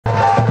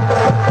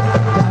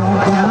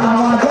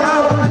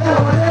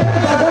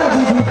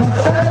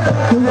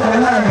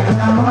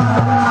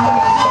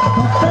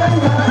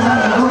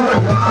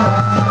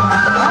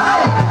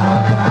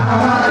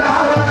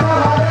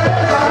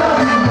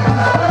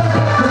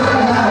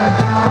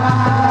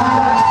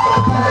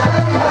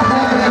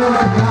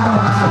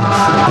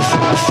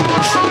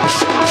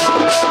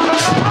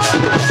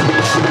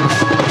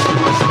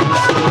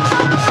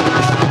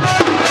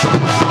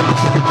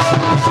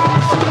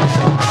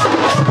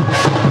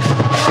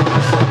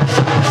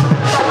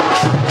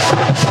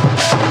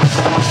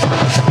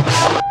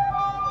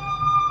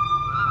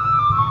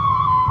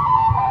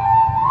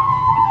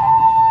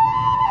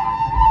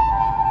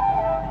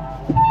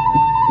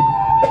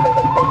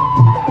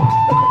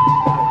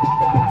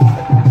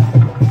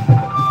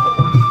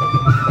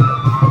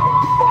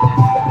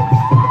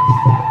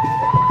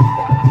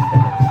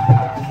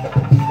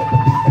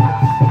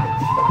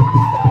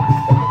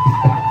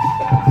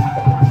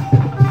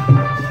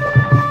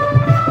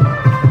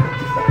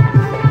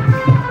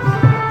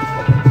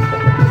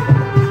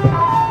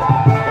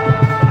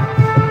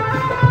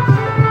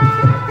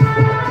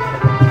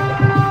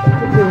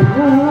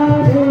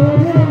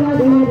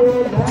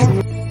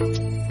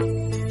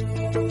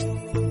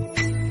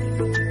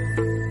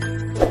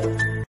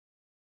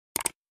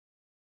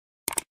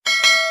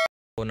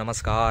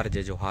नमस्कार,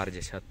 जय जोहार,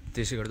 जय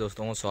छत्तीसगढ़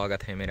दोस्तों,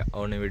 स्वागत है मेरे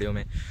और नई वीडियो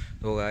में।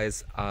 तो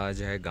गाइस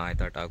आज है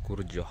गायता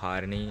ठाकुर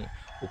जोहारनी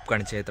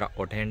उपखंड क्षेत्र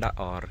ओठेंडा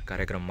और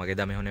कार्यक्रम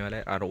मगेदा में होने वाला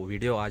है और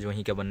वीडियो आज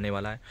वहीं का बनने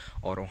वाला है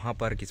और वहाँ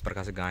पर किस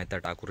प्रकार से गायता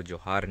ठाकुर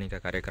जोहारनी का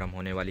कार्यक्रम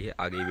होने वाली है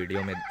आगे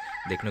वीडियो में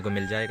देखने को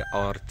मिल जाएगा।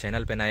 और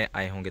चैनल पर नए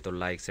आए होंगे तो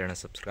लाइक शेयर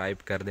सब्सक्राइब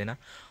कर देना।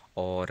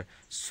 और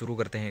शुरू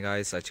करते हैं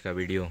गाइस आज का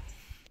वीडियो।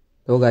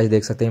 तो गाइस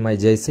देख सकते हैं मैं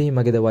जैसे ही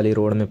मगेदा वाली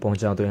रोड में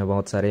पहुंचा हूं तो यहाँ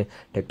बहुत सारे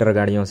ट्रैक्टर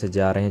गाड़ियों से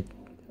जा रहे हैं,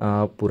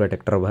 पूरा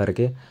ट्रैक्टर भर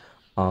के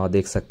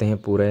देख सकते हैं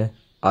पूरे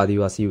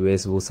आदिवासी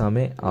वेशभूषा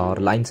में और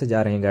लाइन से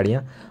जा रहे हैं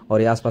गाड़ियाँ।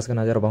 और ये आसपास का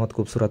नज़ारा बहुत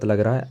खूबसूरत लग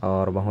रहा है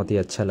और बहुत ही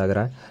अच्छा लग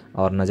रहा है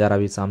और नज़ारा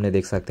भी सामने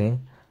देख सकते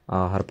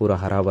हैं हर पूरा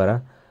हरा भरा।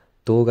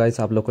 तो गाइस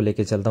आप लोग को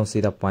लेके चलता हूँ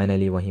सीधा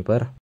फाइनली वहीं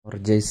पर। और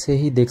जैसे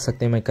ही देख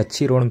सकते हैं मैं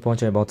कच्ची रोड में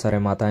पहुँचे, बहुत सारे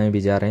माताएँ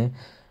भी जा रहे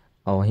हैं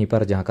और वहीं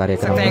पर जहाँ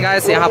कार्यक्रम है।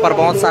 गाइस यहाँ पर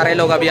बहुत सारे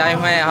लोग अभी आए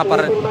हुए हैं यहाँ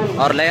पर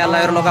और लया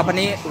लोग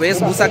अपनी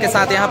वेशभूषा के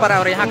साथ यहाँ पर।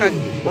 और यहाँ का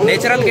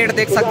नेचुरल गेट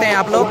देख सकते हैं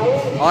आप लोग।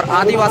 और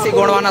आदिवासी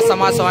गोंडवाना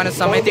समाज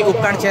समिति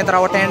उपखंड क्षेत्र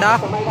ओठेंडा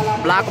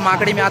ब्लॉक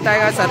माकड़ी में आता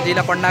है सर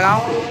जिला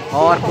पंडागांव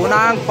और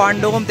पुनांग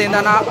पांडुम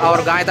तेंदाना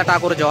और गायता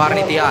ठाकुर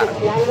जोहारनी तिहार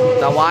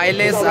द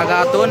वायलेस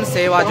अगातुन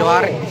सेवा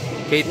जोहार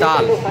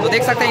बेताल। तो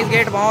देख सकते हैं इस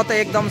गेट बहुत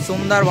एकदम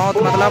सुंदर, बहुत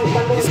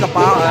मतलब इसका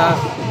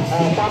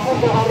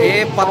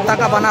ये पत्ता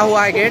का बना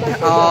हुआ है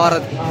गेट और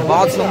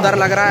बहुत सुंदर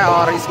लग रहा है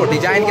और इसको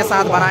डिजाइन के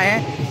साथ बनाए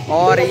हैं।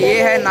 और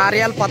ये है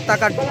नारियल पत्ता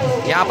का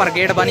यहाँ पर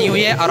गेट बनी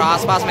हुई है। और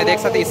आसपास में देख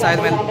सकते हैं इस साइड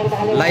में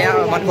लया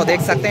मन को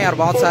देख सकते हैं और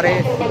बहुत सारे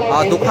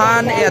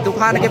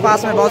दुकान के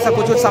पास में बहुत सा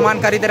कुछ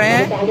सामान खरीद रहे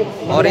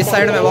हैं। और इस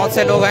साइड में बहुत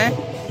से लोग हैं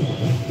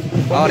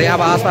और यहाँ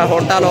आस पास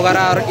होटल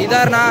वगैरह। और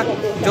इधर ना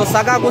जो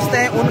सगा घुसते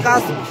हैं उनका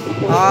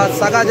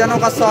सगा जनों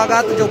का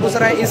स्वागत जो घुस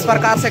रहे हैं इस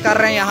प्रकार से कर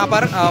रहे हैं यहाँ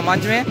पर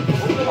मंच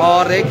में।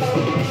 और एक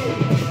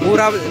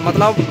पूरा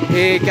मतलब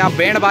ये क्या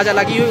बैंड बाजा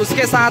लगी हुई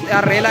उसके साथ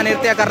यार रेला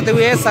नृत्य करते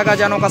हुए सगा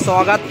जनों का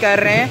स्वागत कर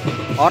रहे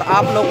हैं। और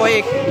आप लोग को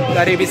एक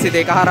करीबी से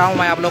देखा रहा हूँ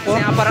मैं आप लोग को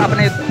यहाँ पर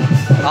अपने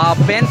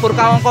पेन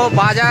पुरखाओं को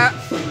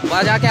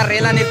बाजा क्या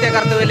रेला नृत्य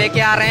करते हुए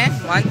लेके आ रहे हैं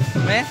मंच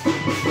में।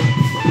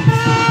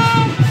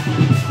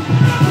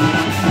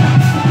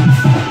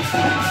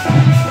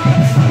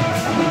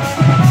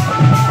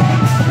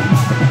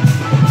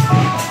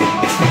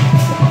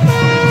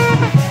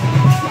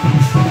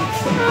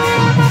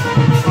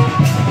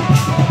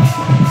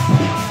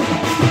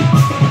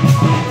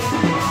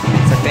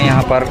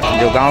 यहाँ पर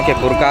जो गांव के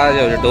पुरखा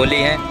जो डोली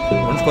हैं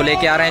उनको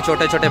लेके आ रहे हैं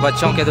छोटे छोटे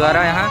बच्चों के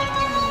द्वारा यहाँ।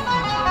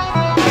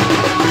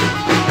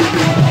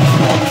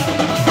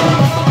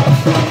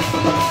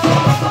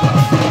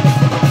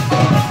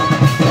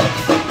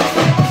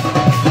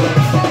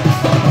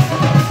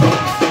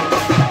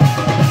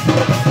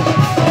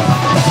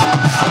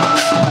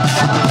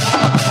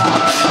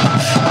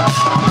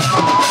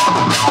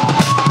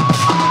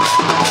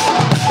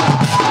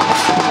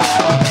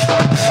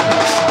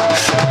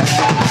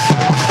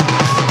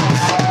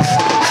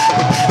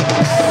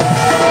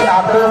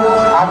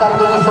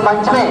 इस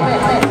मंच में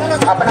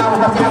अपना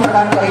उपस्थिति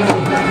प्रदान करेंगे।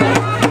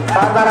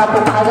 बार बार आपको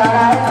कहा जा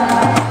रहा है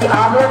कि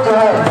आप लोग जो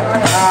है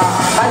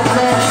मंच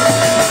में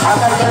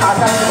आकर के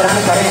आसन ग्रहण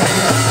करें।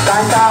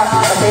 गायता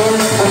पटेल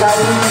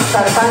पुजारी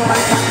सरपंच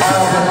और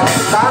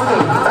गांव के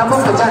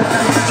प्रमुख जन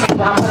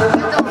यहाँ पर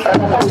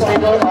प्रदर्शन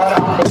करेंगे और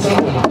हम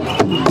देखेंगे।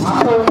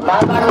 आपको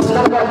बार बार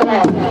निवेदन करते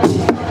हैं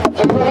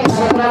जितने भी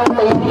कार्यक्रम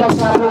तैयारी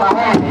से आप लोग आए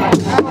हैं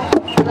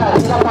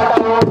बता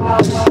देंगे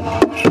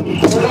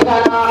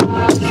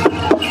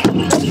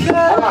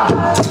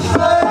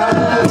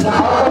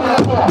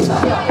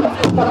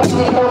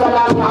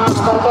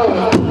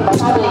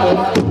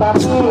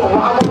ताकि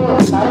वहाँ जो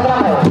कार्यक्रम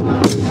है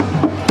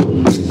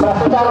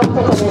प्रचार रूप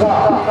से चलेगा।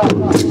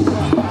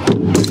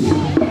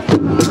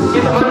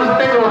 इस मंच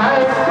पे जो है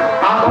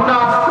आप अपना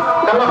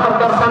कला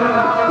प्रदर्शन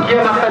किए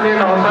ना चले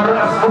अवसर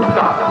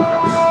उठता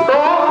तो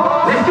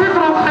निश्चित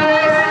रूप से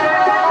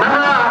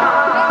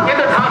ये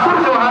ठाकुर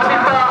जोहारनी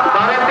का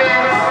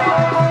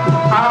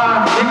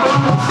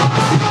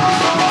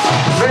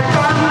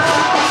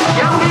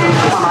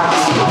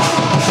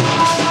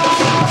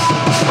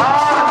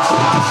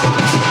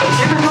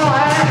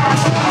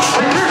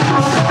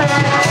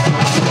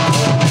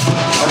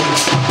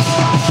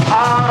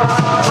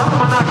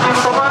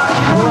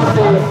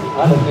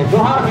बारे में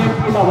जोहार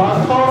की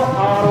वास्तव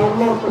और उन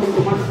लोग की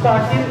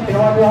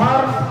सेवा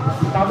जोहार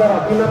सादर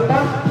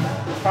अभिनंदन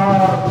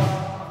और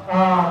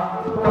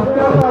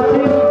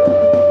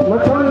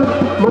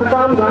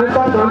मुरकाम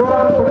गायता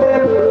धनुराम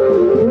पटेल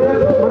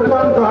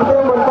मुरकाम साधे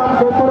मुरकाम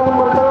गोपुरम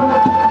मुरकाम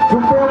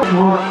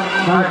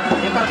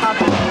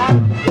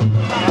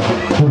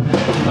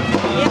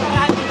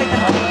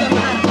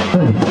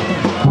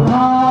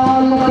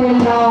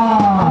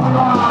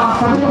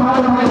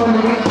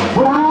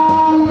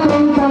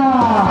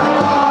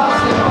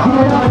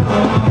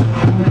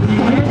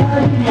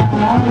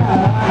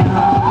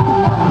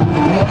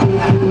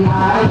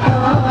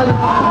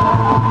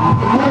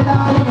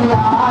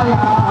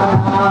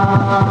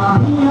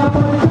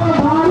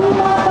Yeah.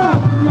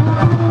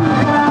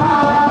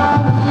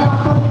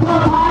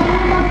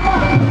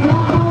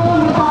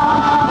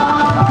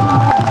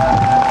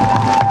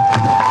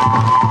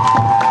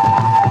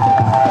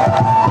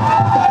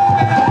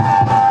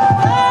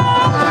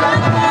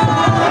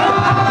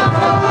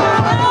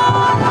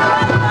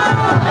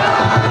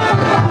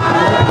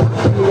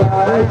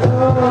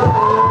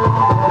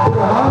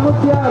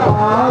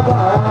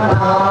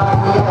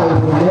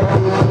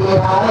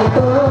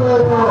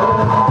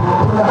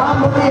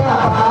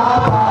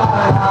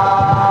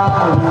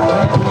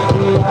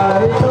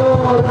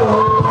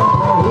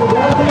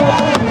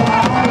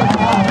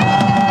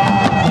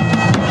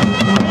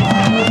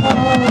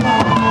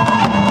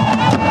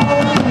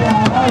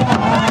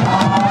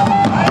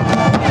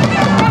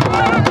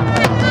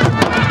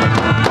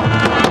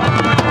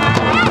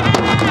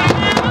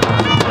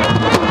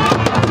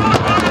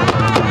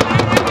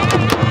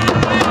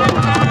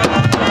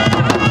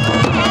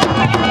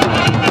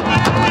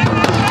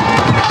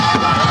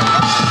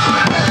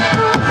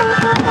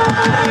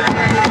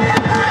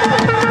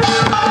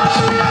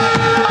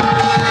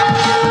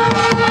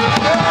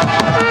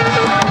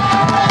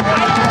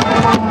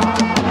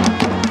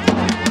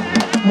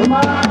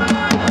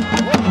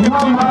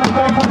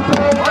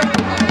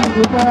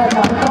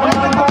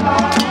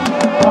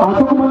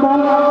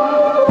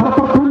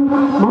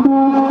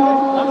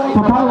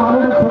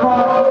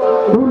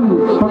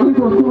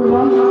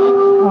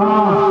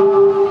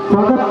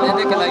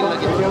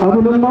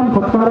 अभिनंदन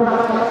सत्कार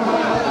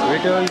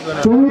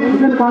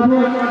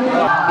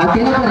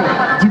अकेला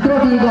जितने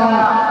भी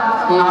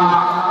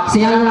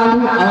श्याम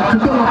और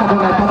छुट्टे माता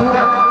बोला पदर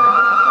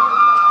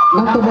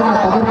नम तो बोला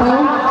पदर पाओ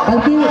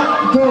बल्कि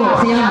जो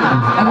श्याम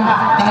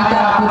गायता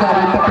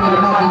पुजारी पटेल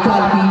ना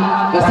विचार की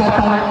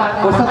सरपंच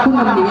और सब कुछ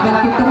निवेदन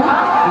करते हैं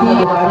कि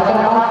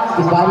कार्यक्रम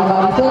इस बारी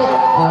से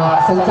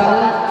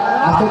संचालन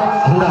आसे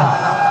होगा।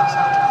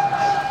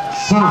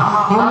 हाँ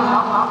हम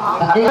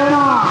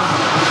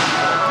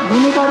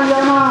भूमिका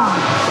जाना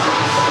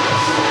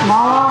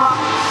मावा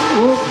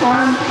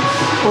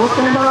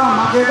ओटेंडा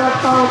मगेदा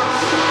तो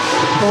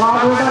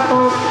वागेदा तो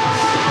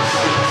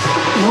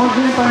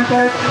मोदी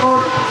पंचायत को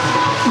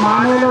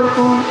माने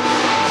लोड़कुन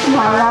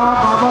माया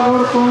बाबा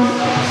लोड़कुन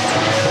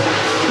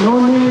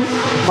नोनी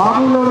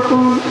बाबू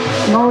लोड़कुन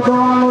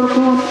नौजवान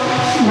लोड़कुन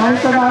नई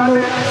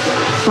कडाले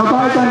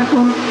सबाई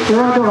कनकुन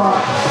सेवा देवा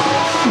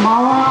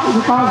मावा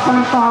विकास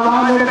संस्था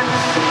वाले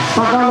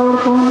पगा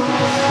लोड़कुन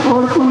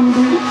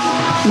भी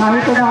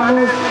नहीं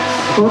कडाले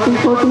कोटि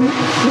कोटि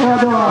सेवा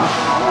देवा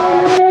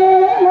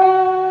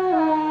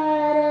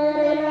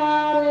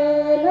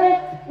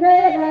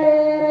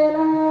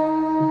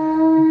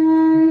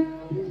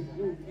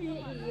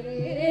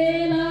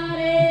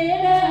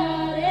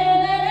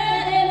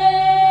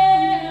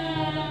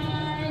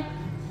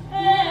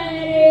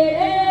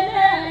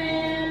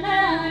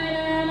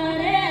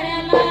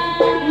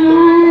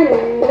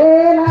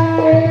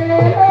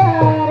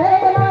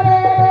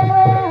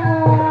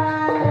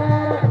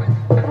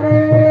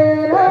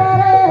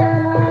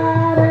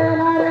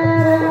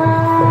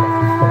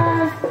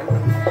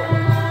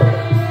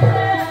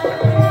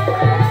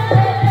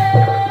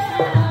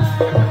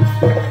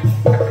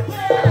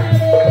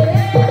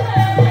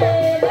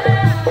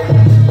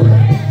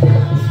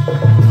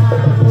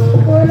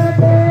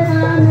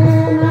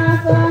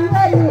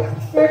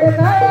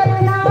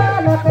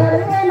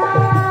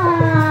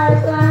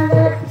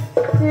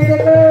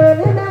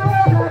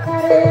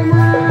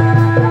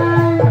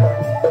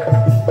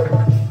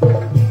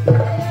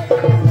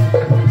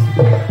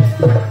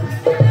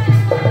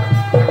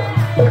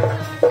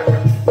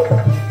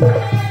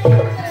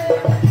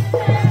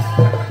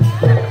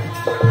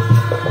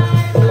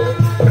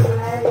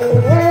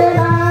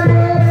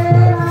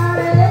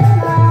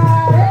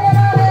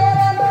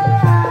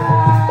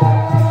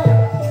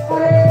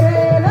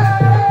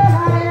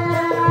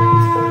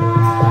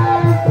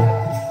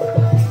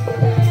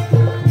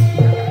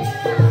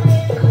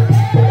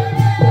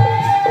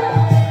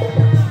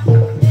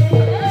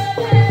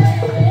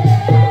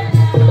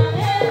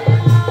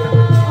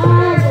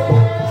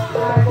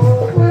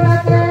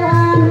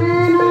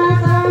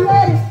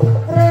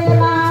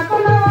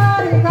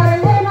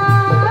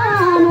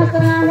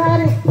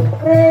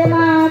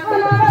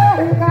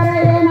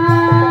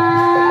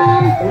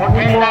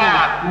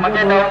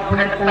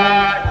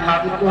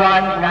ठाकुर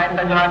जोहानी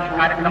गायंता जोहानी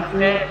कार्यक्रम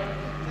से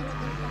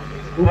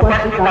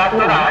उपस्थित राज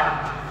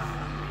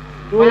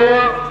तो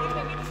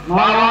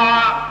मामा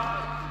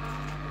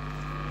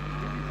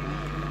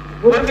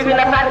उसकी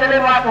लगा चले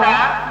माता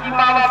कि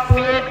मामा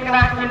पेट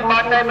नाचिन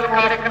माता में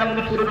कार्यक्रम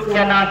शुरू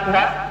किया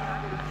नाचता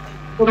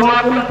तो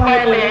मालूम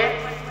पहले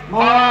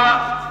मामा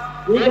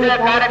ये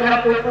कार्यक्रम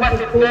को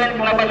उपस्थित पेट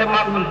नबले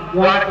मालूम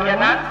द्वार किया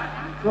ना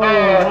तो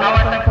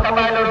नवातक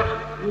सभा लोग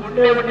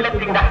उठले उठले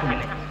पिंडा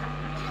मिले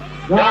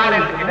बुढ़ाई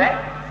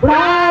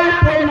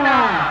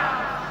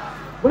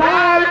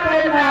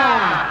पहना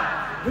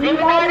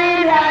जिम्मेदारी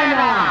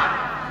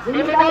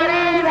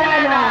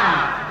रहना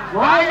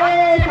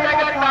वाले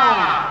सगटा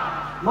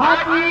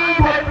माटी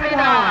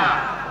धरपना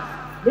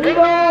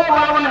लिंगो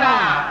भावना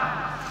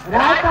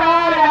राता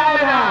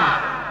रहना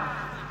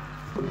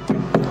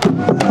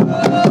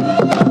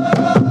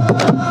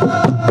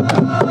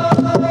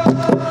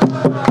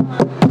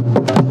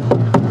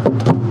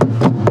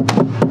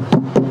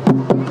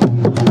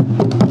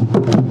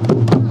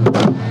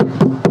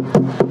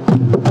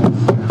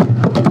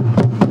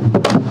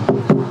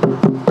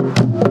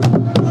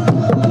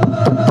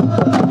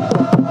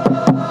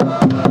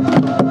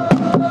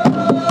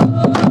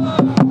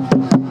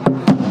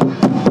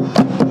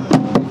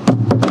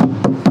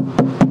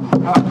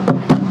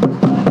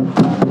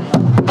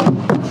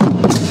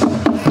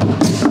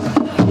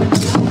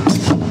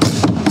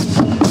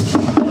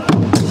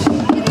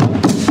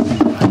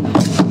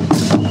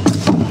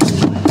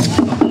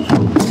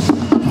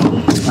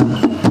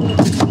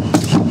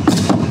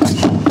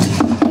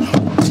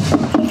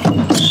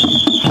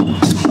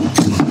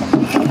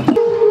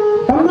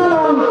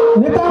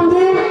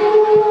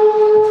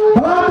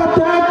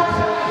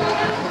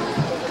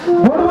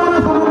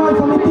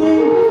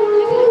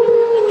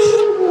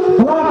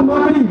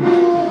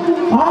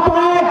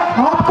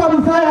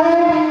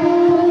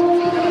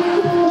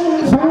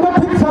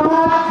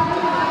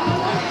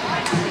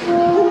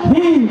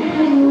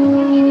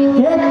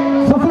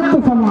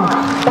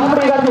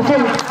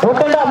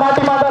होटेल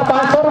माटी माता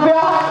 500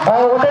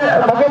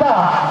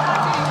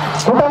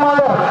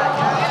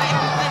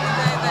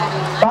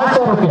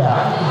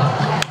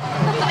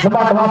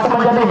 Lepas masa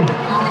menjadi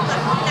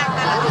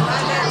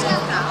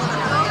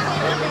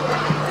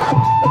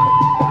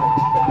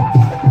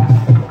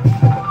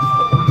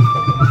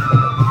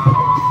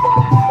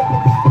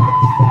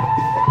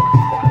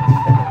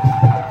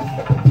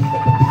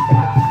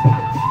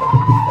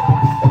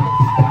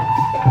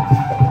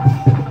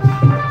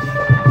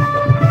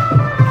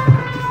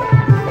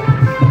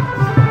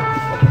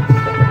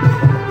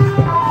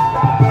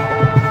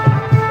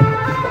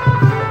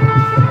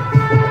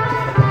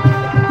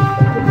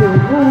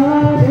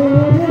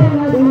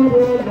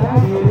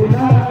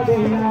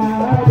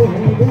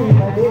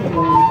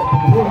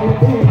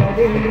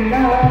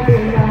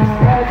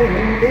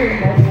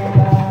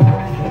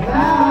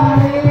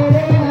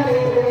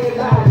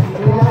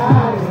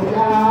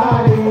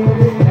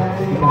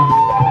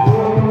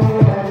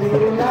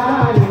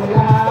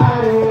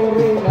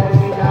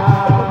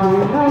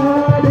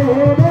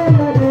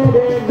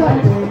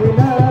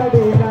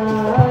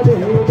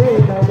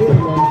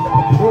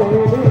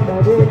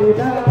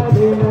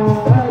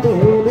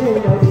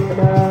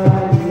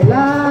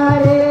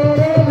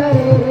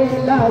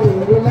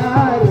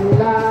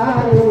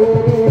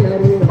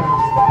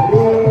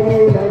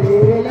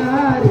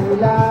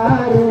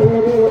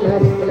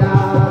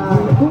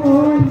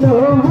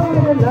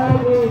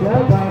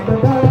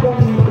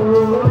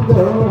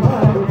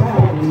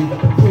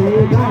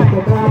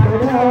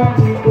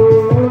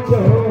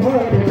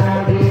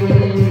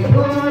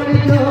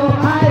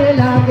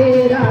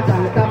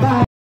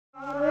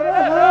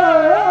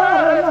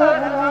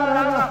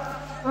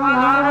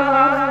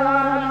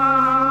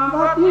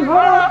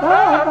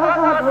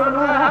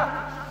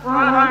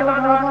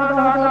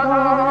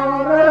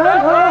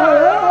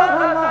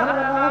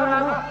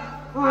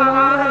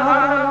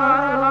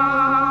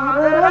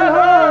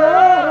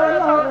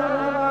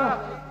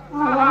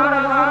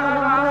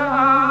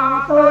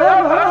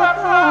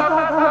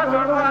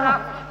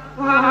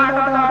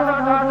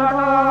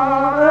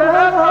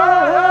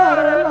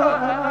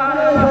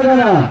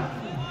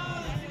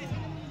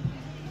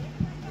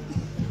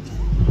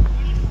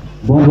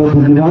बहुत बहुत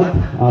धन्यवाद।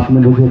 आपने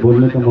मुझे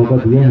बोलने का मौका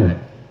दिया है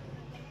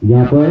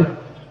यहाँ पर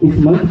इस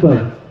मंच पर,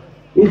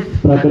 इस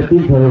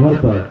प्राकृतिक धरोहर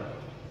पर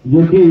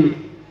जो कि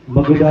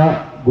मगेदा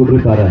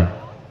गुडरीपारा।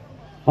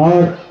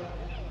 और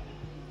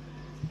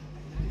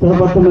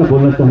सर्वप्रथम मैं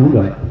बोलना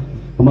चाहूँगा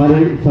हमारे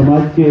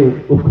समाज के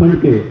उपखंड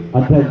के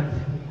अध्यक्ष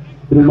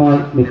श्रीमान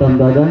नितम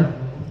दादा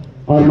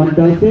और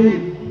मंचासी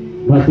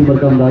घासी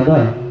बरकम दादा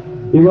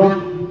एवं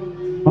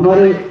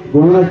हमारे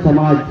गोहना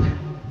समाज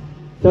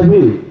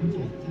सभी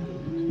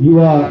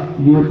युवा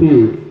युवती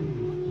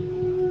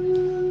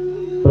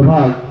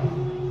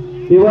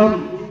प्रभाग एवं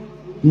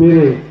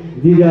मेरे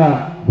जीजा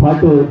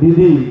भाटो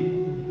दीदी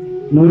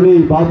नोनी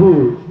बाबू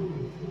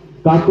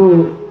काको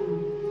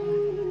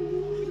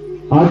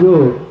आजो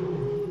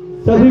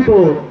सभी को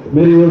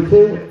मेरी ओर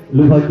से,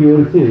 लुभा की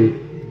ओर से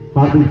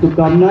हार्दिक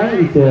शुभकामनाएं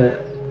इस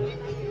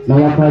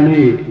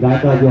नवाखाली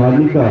गायका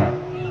जोहारनी का।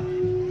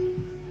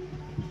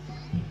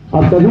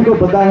 आप सभी को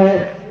पता है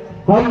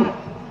हम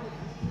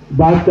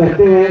बात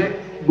करते हैं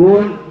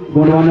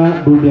गोंडवाना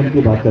डूडियन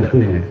की बात करते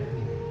हैं।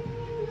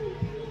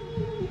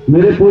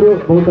 मेरे पूर्व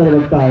बहुत सारे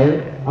वक्ता है,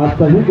 आप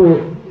सभी को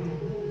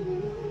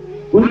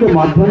उनके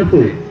माध्यम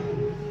से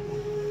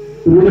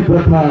रूढ़ी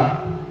प्रथा,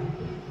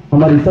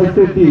 हमारी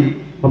संस्कृति,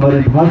 हमारी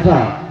भाषा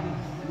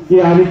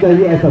ये आनी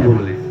चाहिए ऐसा बोल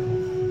रहे।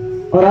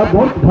 और आप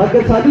बहुत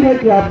भाग्यशाली है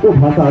कि आपको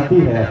भाषा आती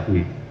है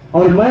आपकी।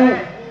 और मैं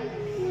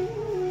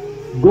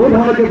गोंड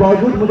होने के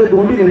बावजूद मुझे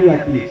गोंडी नहीं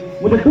आती,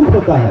 मुझे दुख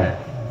होता है,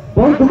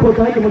 बहुत दुख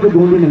होता है कि मुझे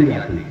गोंडी नहीं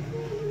आती।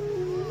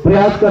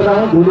 प्रयास कर रहा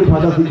हूं गोंडी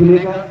भाषा सीखने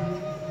का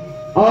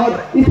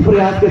और इस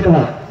प्रयास के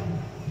तहत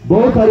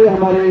बहुत सारे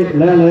हमारे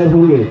लयर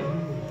होंगे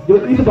जो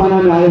इस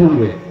बाना में आए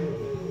होंगे,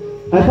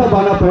 ऐसा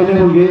बाना पहने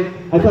होंगे,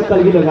 ऐसा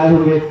कलगी लगाए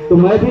होंगे। तो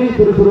मैं भी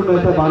शुरू में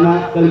ऐसा बाना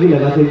कलगी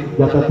लगा के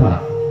जाता था।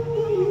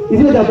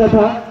 इसलिए जाता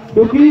था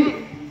क्योंकि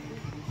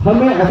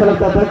हमें ऐसा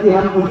लगता था कि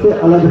हम उनसे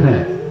अलग हैं,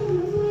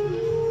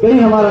 कहीं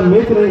हमारा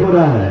मैच नहीं हो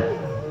रहा है।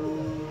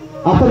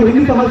 आप सब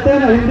हिंदी समझते हैं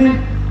ना? हिंदी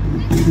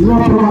युवा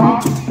प्रभाग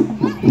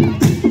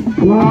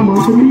कला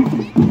मातरी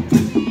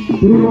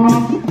श्रीमान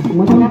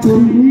मदन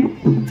चोरी जी,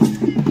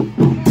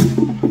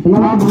 कला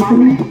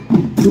मातरी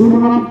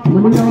श्रीमान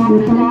मनिया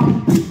नेता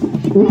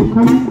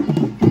उपखंड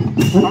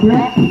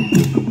अध्यक्ष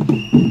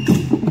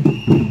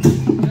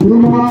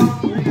श्रीमान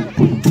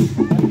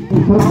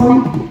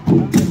सरपंच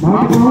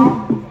भागवत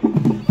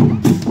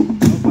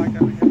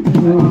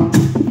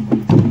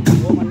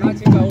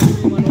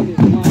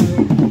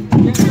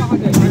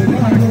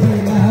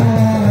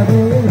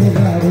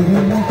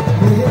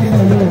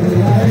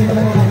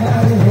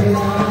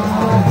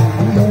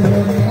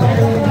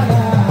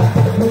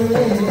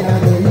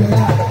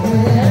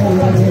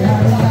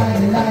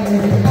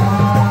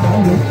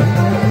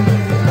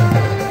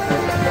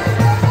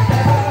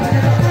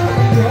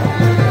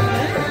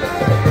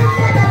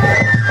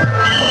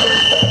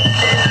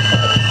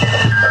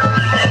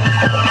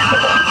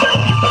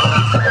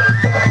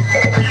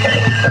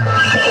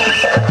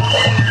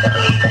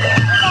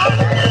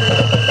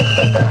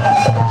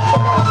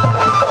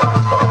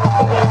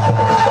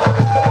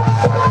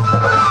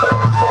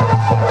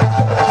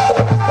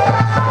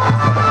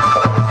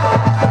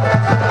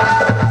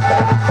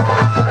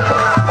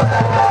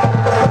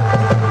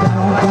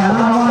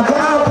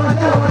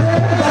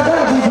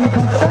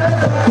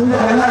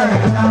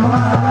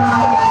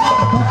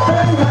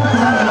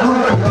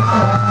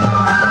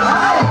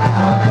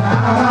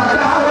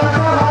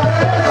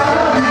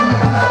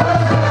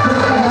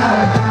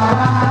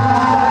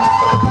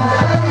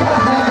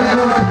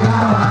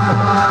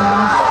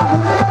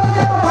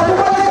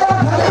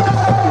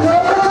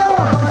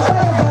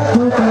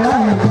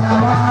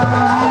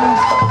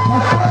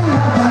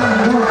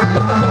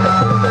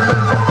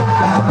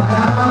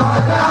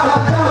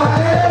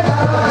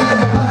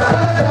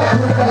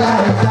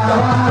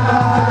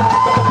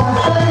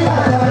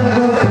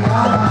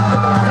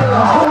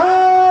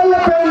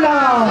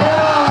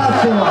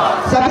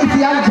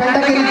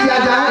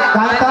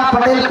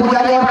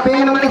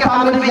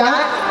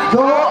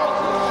जो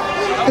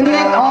तिल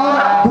और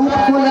दूध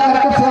को लेकर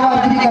के सेवा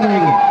अर्जी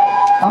करेंगे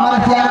हमारे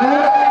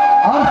श्यामगढ़।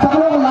 और सब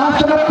लोग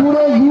लास्ट में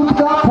पूरे यूथ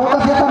का फोटो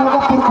सेशन होगा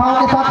पुरखाओं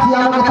के साथ,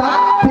 सियालों के साथ,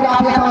 फिर आप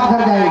ये काम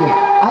घर जाएंगे।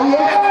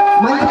 आइए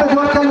मंच पर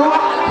जोड़ते लो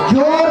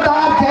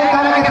जोरदार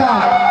जयकारा के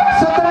साथ।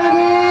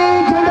 सतरंगी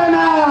झंडा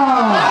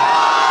नाम,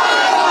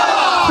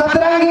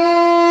 सतरंगी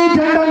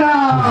झंडा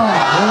नाम,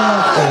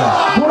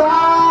 बुढ़ा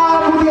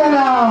बुढ़िया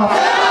नाम।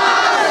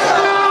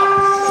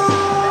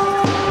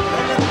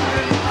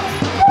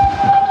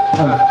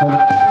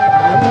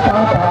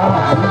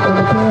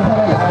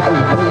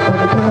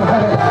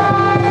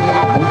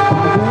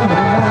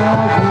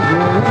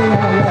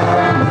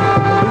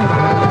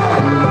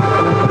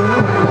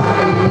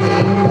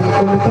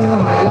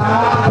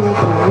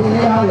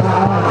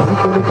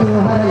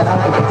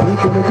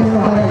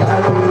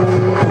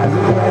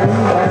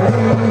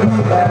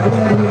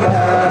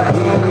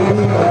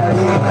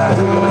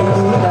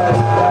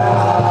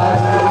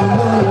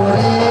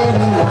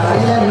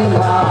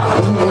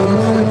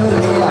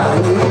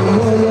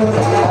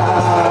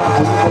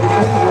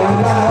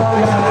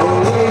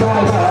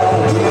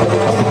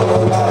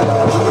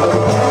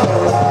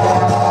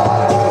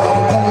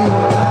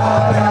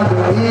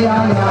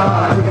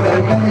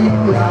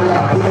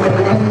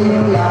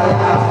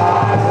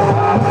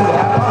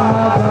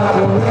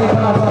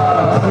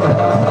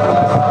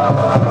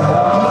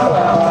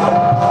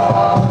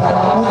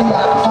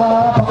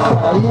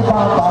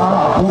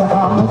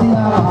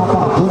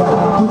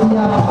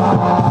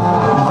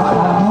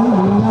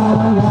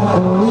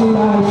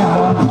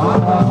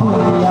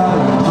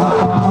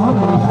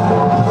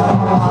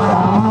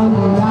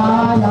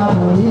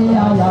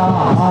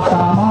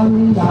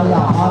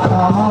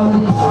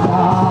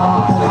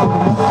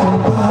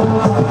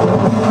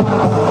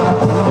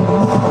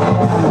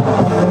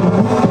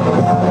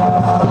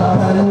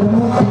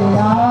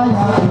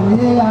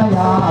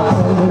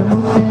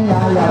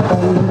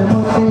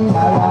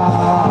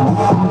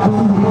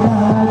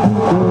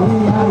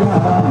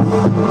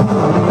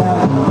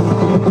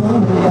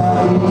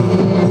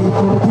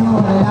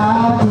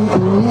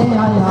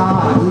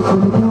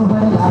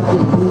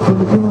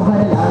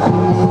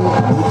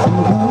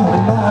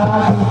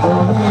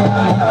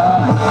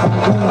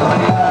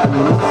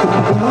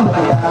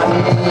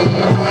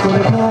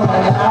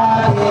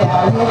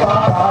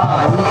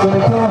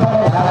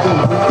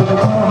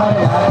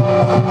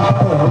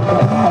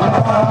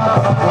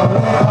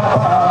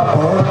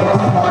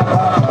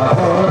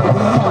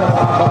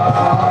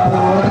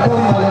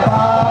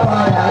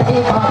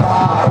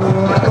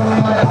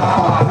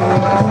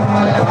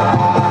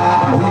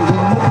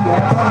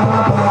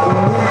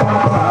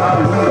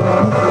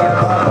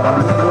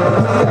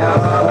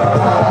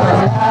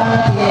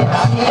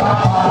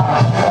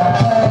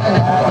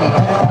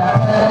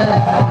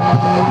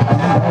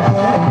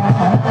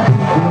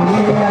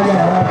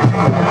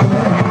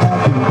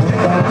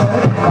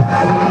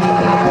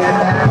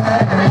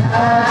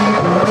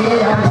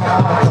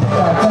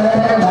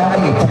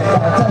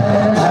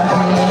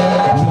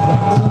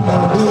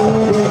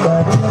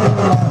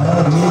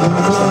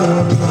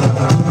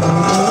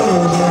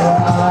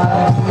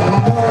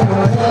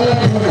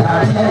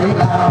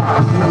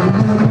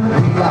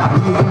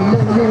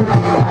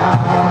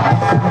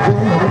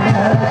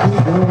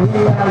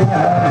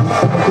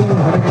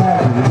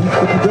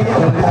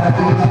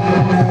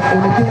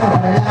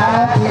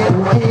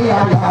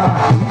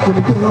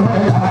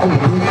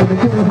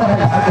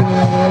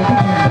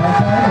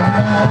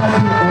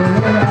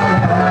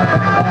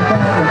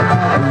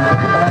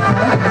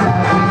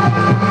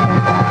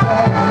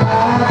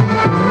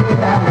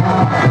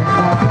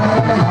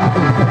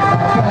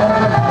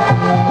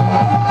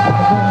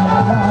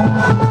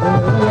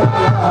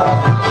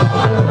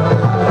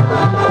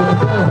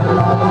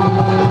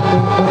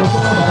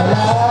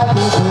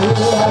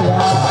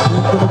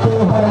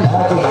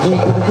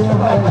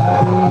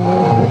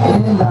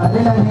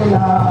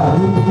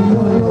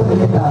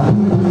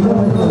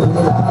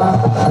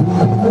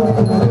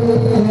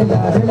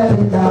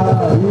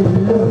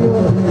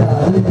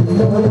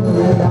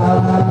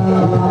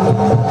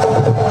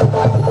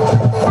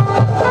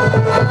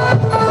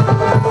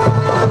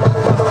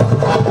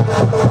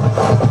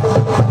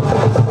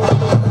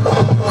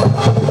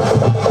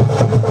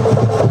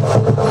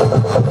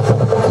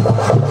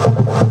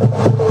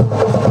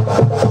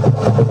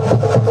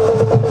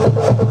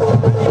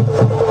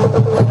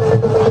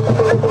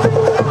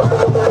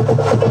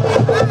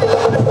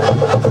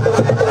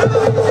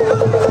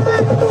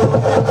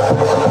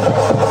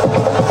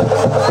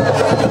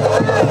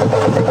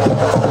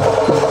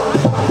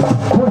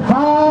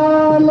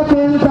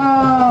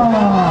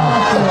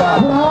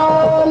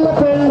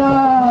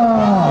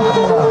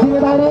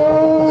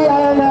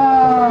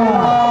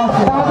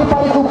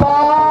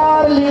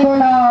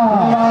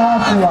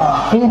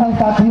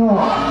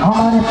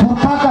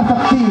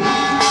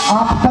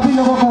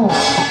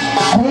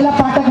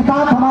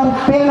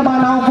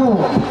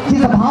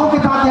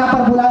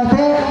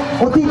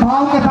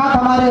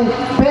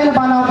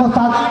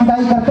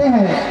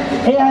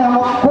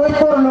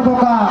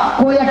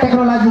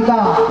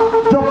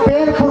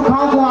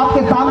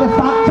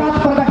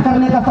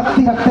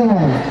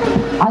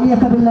 ये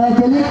सभी लय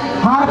चली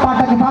हार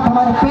पाटा के साथ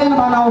हमारे पेन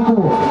बानाओं को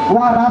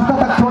वहाँ रास्ता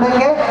तक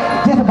छोड़ेंगे।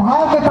 जिस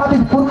भाव के साथ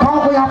इस पुरखाओं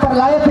को यहाँ पर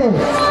लाए थे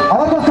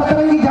और जो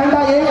सतरंगी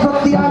झंडा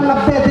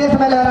 193 देश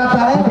में लहराता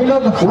है,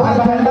 वह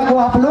झंडा